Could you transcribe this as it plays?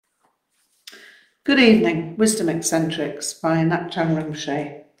Good evening, Wisdom Eccentrics by Ngak'chang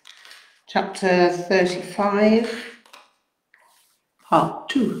Rinpoche, Chapter 35, Part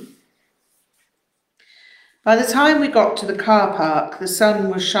 2. By the time we got to the car park, the sun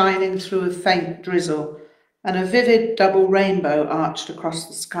was shining through a faint drizzle, and a vivid double rainbow arched across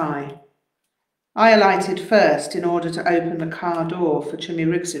the sky. I alighted first in order to open the car door for Chömyi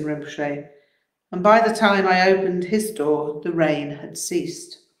Rigdzin Rinpoche, and by the time I opened his door, the rain had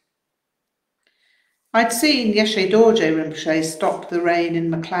ceased. I'd seen Yeshe Dorje Rinpoche stop the rain in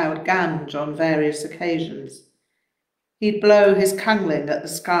MacLeod Ganj on various occasions. He'd blow his kangling at the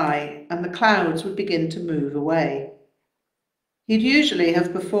sky, and the clouds would begin to move away. He'd usually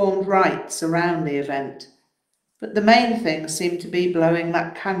have performed rites around the event, but the main thing seemed to be blowing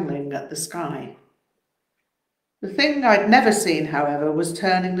that kangling at the sky. The thing I'd never seen, however, was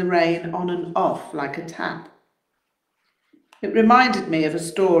turning the rain on and off like a tap. It reminded me of a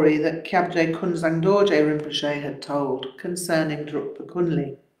story that Kyabje Kunzang Dorje Rinpoche had told concerning Drukpa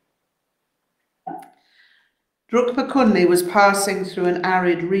Kunli. Drukpa Kunli was passing through an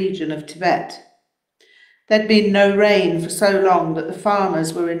arid region of Tibet. There'd been no rain for so long that the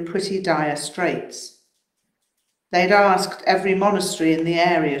farmers were in pretty dire straits. They'd asked every monastery in the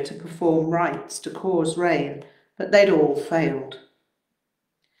area to perform rites to cause rain, but they'd all failed.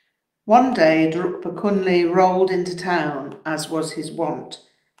 One day Drukpa Kunli rolled into town, as was his wont,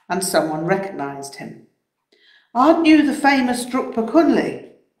 and someone recognised him. "Aren't you the famous Drukpa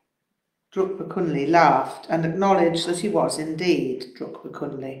Kunli?" Drukpa Kunli laughed and acknowledged that he was indeed Drukpa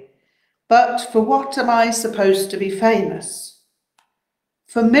Kunli. "But for what am I supposed to be famous?"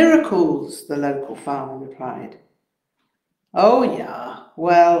 "For miracles," the local farmer replied. "Oh, yeah,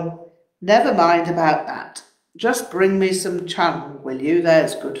 well, never mind about that. Just bring me some chung, will you?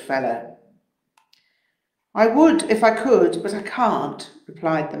 There's good fellow." "I would if I could, but I can't,"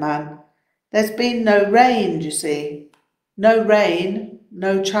 replied the man. "There's been no rain, you see. No rain,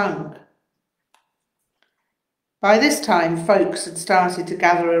 no chung." By this time, folks had started to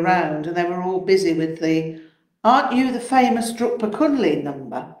gather around, and they were all busy with the "Aren't you the famous Drukpa Kunli"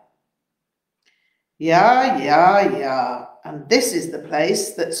 number. Yeah, and this is the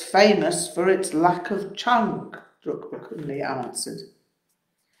place that's famous for its lack of chung," Drukpa Kunli answered.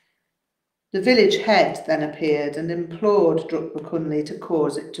 The village head then appeared and implored Drukpa Kunli to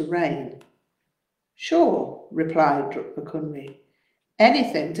cause it to rain. "Sure," replied Drukpa Kunli,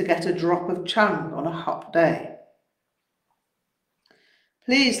 "anything to get a drop of chung on a hot day."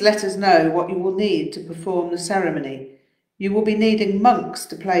 "Please let us know what you will need to perform the ceremony. You will be needing monks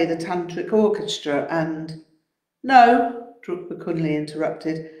to play the tantric orchestra and—" "No," Drukpa Kunli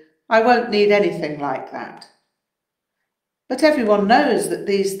interrupted, "I won't need anything like that." "But everyone knows that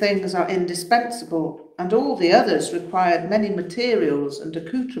these things are indispensable, and all the others required many materials and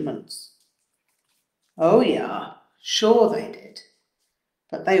accoutrements." "Oh, yeah, sure they did.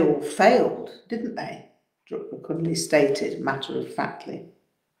 But they all failed, didn't they?" Drukpa Kunli stated matter-of-factly.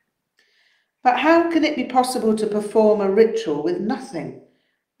 "But how can it be possible to perform a ritual with nothing?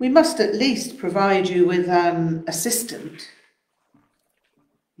 We must at least provide you with an assistant."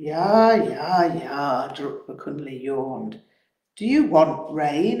 Yeah, Drukpa Kunli yawned. "Do you want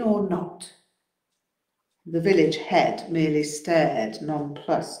rain or not?" The village head merely stared,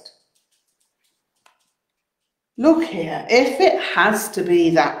 nonplussed. "Look here, if it has to be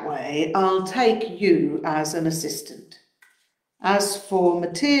that way, I'll take you as an assistant. As for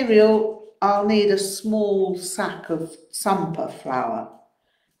material, I'll need a small sack of tsampa flour.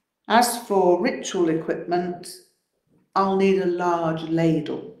 As for ritual equipment, I'll need a large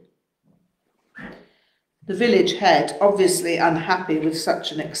ladle." The village head, obviously unhappy with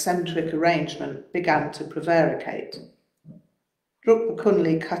such an eccentric arrangement, began to prevaricate. Drukpa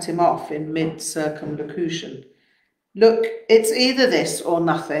Kunli cut him off in mid-circumlocution. "Look, it's either this or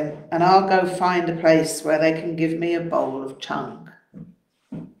nothing, and I'll go find a place where they can give me a bowl of chung."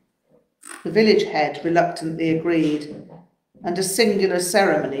 The village head reluctantly agreed, and a singular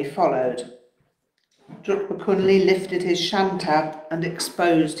ceremony followed. Drukpa Kunli lifted his shantab and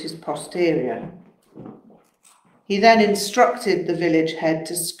exposed his posterior. He then instructed the village head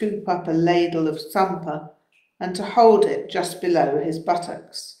to scoop up a ladle of tsampa and to hold it just below his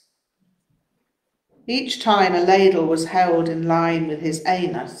buttocks. Each time a ladle was held in line with his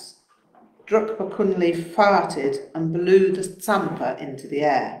anus, Drukpa Kunli farted and blew the tsampa into the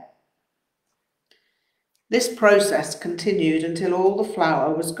air. This process continued until all the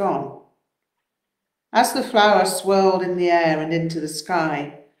flour was gone. As the flour swirled in the air and into the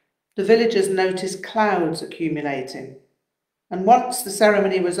sky, the villagers noticed clouds accumulating, and once the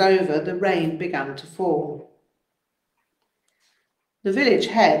ceremony was over, the rain began to fall. The village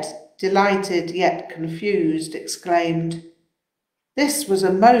head delighted yet confused, exclaimed, "This was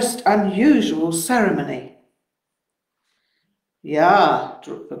a most unusual ceremony." "Ja,"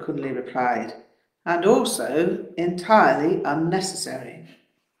 Drukpa Kunli replied, "and also entirely unnecessary."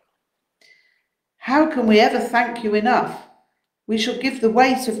 "How can we ever thank you enough? We shall give the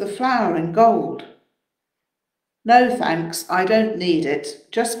weight of the flour in gold." "No thanks, I don't need it.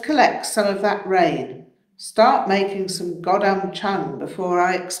 Just collect some of that rain. Start making some Godam Chang before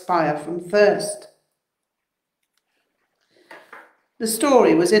I expire from thirst." The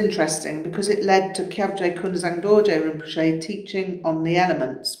story was interesting because it led to Kyabje Kunzang Dorje Rinpoche teaching on the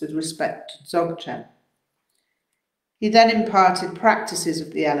elements with respect to Dzogchen. He then imparted practices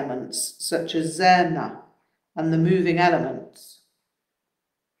of the elements, such as Zerna and the moving elements.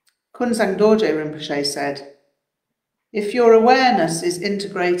 Kunzang Dorje Rinpoche said, "If your awareness is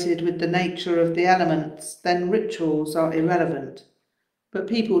integrated with the nature of the elements, then rituals are irrelevant, but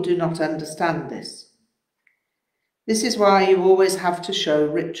people do not understand this. This is why you always have to show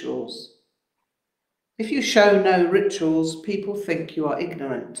rituals. If you show no rituals, people think you are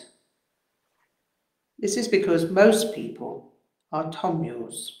ignorant. This is because most people are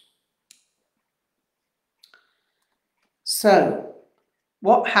Tomyos." So,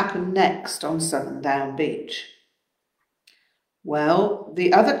 what happened next on Southern Down Beach? Well,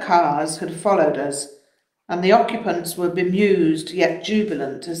 the other cars had followed us, and the occupants were bemused yet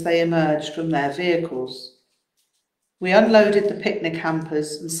jubilant as they emerged from their vehicles. We unloaded the picnic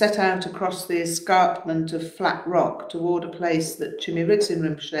hampers and set out across the escarpment of flat rock toward a place that Chimi Rinpoche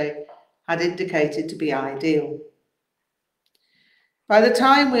Rinpoche had indicated to be ideal. By the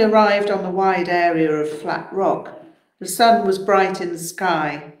time we arrived on the wide area of flat rock, the sun was bright in the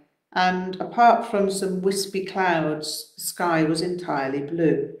sky, and apart from some wispy clouds, the sky was entirely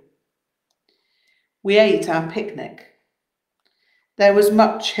blue. We ate our picnic. There was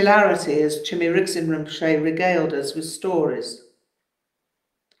much hilarity as Chimi Rinpoche Rinpoche regaled us with stories.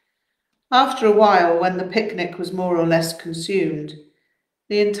 After a while, when the picnic was more or less consumed,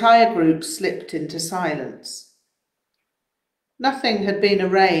 the entire group slipped into silence. Nothing had been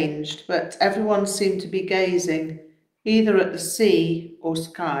arranged, but everyone seemed to be gazing either at the sea or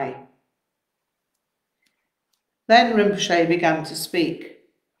sky. Then Rinpoche began to speak.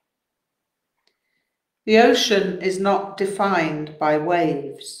 "The ocean is not defined by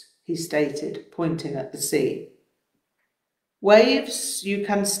waves," he stated, pointing at the sea. "Waves you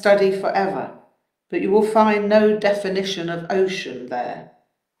can study forever, but you will find no definition of ocean there.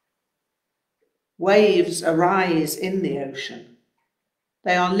 Waves arise in the ocean.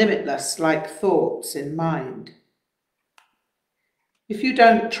 They are limitless like thoughts in mind. If you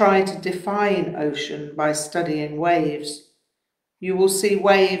don't try to define ocean by studying waves, you will see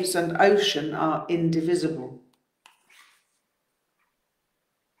waves and ocean are indivisible."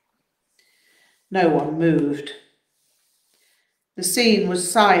 No one moved. The scene was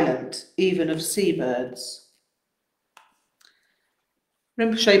silent, even of seabirds.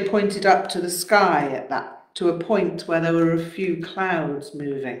 Rinpoche pointed up to the sky to a point where there were a few clouds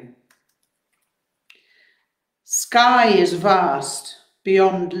moving. "Sky is vast,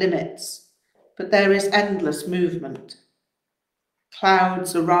 beyond limits, but there is endless movement.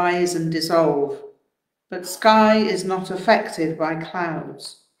 Clouds arise and dissolve, but sky is not affected by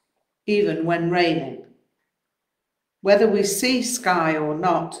clouds, even when raining. Whether we see sky or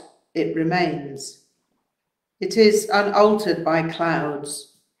not, it remains. It is unaltered by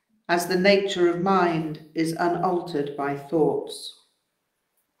clouds, as the nature of mind is unaltered by thoughts."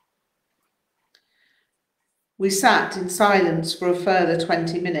 We sat in silence for a further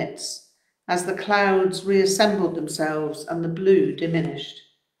 20 minutes, as the clouds reassembled themselves and the blue diminished.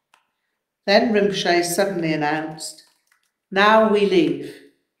 Then Rinpoche suddenly announced, "Now we leave."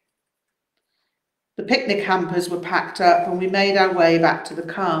 The picnic hampers were packed up and we made our way back to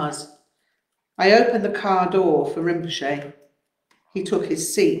the cars. I opened the car door for Rinpoche. He took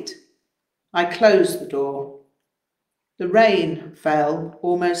his seat. I closed the door. The rain fell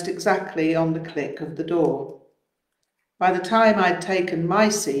almost exactly on the click of the door. By the time I'd taken my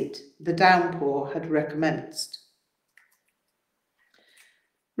seat, the downpour had recommenced.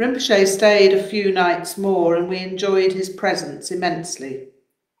 Rinpoche stayed a few nights more and we enjoyed his presence immensely.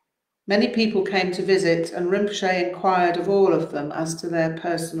 Many people came to visit and Rinpoche inquired of all of them as to their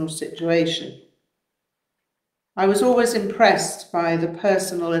personal situation. I was always impressed by the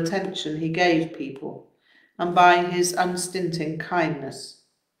personal attention he gave people and by his unstinting kindness.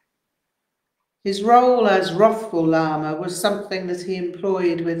 His role as wrathful Lama was something that he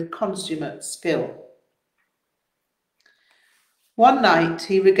employed with consummate skill. One night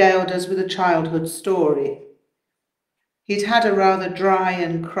he regaled us with a childhood story. He'd had a rather dry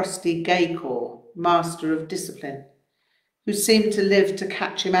and crusty Gaykor, master of discipline, who seemed to live to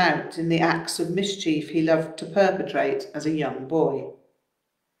catch him out in the acts of mischief he loved to perpetrate as a young boy.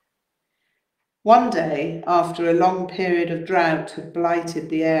 One day, after a long period of drought had blighted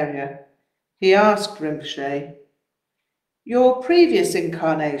the area, he asked Rinpoche, "Your previous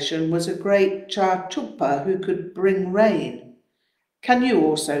incarnation was a great Cha-Chugpa who could bring rain. Can you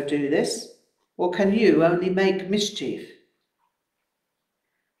also do this, or can you only make mischief?"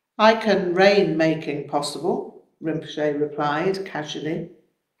 "I can rain-making possible," Rinpoche replied casually.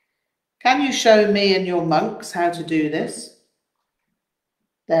 "Can you show me and your monks how to do this?"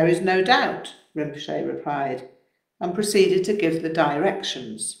 "There is no doubt," Rinpoche replied, and proceeded to give the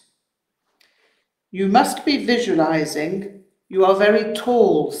directions. "You must be visualizing you are very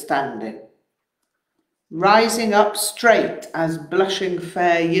tall standing, rising up straight as blushing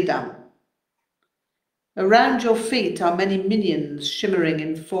fair Yidam. Around your feet are many minions shimmering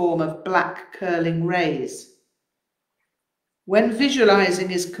in form of black curling rays. When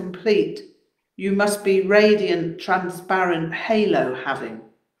visualizing is complete, you must be radiant, transparent halo having,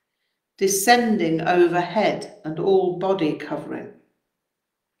 descending overhead and all body covering.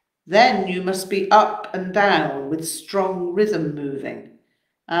 Then you must be up and down with strong rhythm moving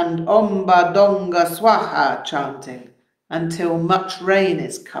and Om Badonga Swaha chanting until much rain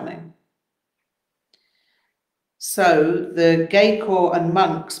is coming." So the Gaykor and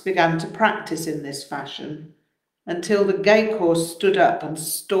monks began to practice in this fashion until the Gaykor stood up and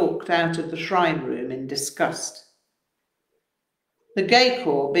stalked out of the shrine room in disgust. The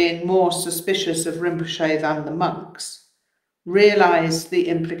Gaykor, being more suspicious of Rinpoche than the monks, realized the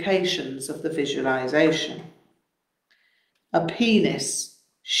implications of the visualization. A penis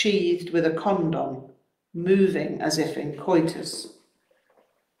sheathed with a condom, moving as if in coitus.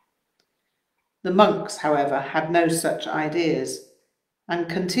 The monks, however, had no such ideas and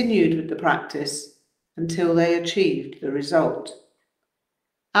continued with the practice until they achieved the result.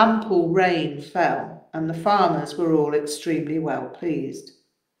 Ample rain fell, and the farmers were all extremely well pleased.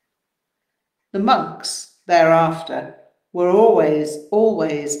 The monks, thereafter, were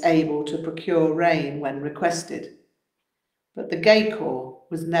always able to procure rain when requested, but the Gaykor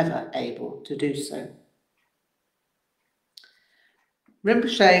was never able to do so.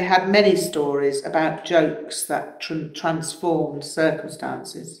 Rinpoche had many stories about jokes that transformed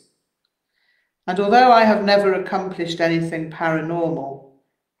circumstances. And although I have never accomplished anything paranormal,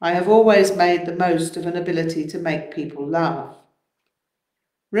 I have always made the most of an ability to make people laugh.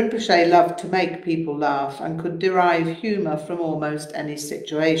 Rinpoche loved to make people laugh and could derive humour from almost any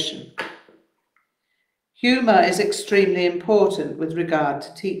situation. Humour is extremely important with regard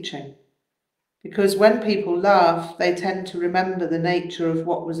to teaching, because when people laugh, they tend to remember the nature of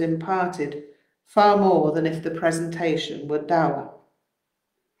what was imparted far more than if the presentation were dour.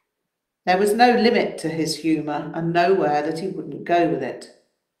 There was no limit to his humour and nowhere that he wouldn't go with it.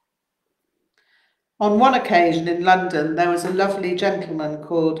 On one occasion in London, there was a lovely gentleman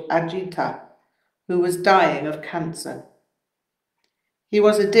called Ajita who was dying of cancer. He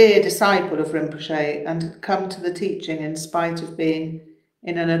was a dear disciple of Rinpoche and had come to the teaching in spite of being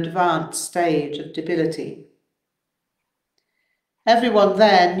in an advanced stage of debility. Everyone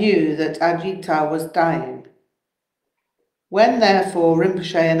there knew that Ajita was dying. When therefore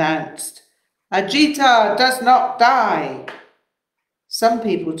Rinpoche announced, "Ajita does not die," some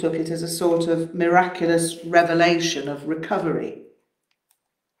people took it as a sort of miraculous revelation of recovery.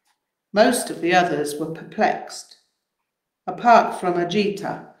 Most of the others were perplexed, apart from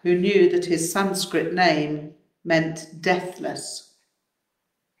Ajita, who knew that his Sanskrit name meant deathless.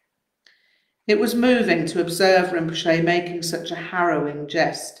 It was moving to observe Rinpoche making such a harrowing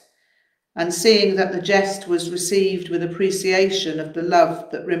jest, and seeing that the jest was received with appreciation of the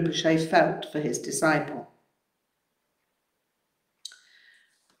love that Rinpoche felt for his disciple.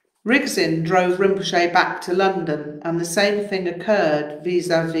 Rigzin drove Rinpoche back to London, and the same thing occurred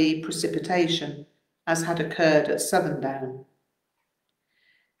vis-à-vis precipitation as had occurred at Southerndown.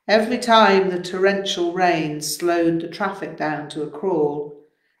 Every time the torrential rain slowed the traffic down to a crawl,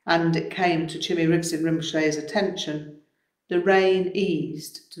 and it came to Chimi Rigzin Rinpoche's attention, the rain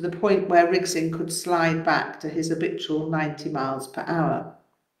eased to the point where Rigzin could slide back to his habitual 90 miles per hour.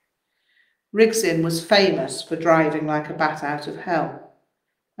 Rigzin was famous for driving like a bat out of hell,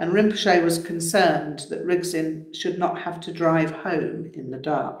 and Rinpoche was concerned that Rigzin should not have to drive home in the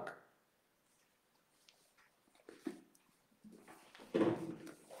dark.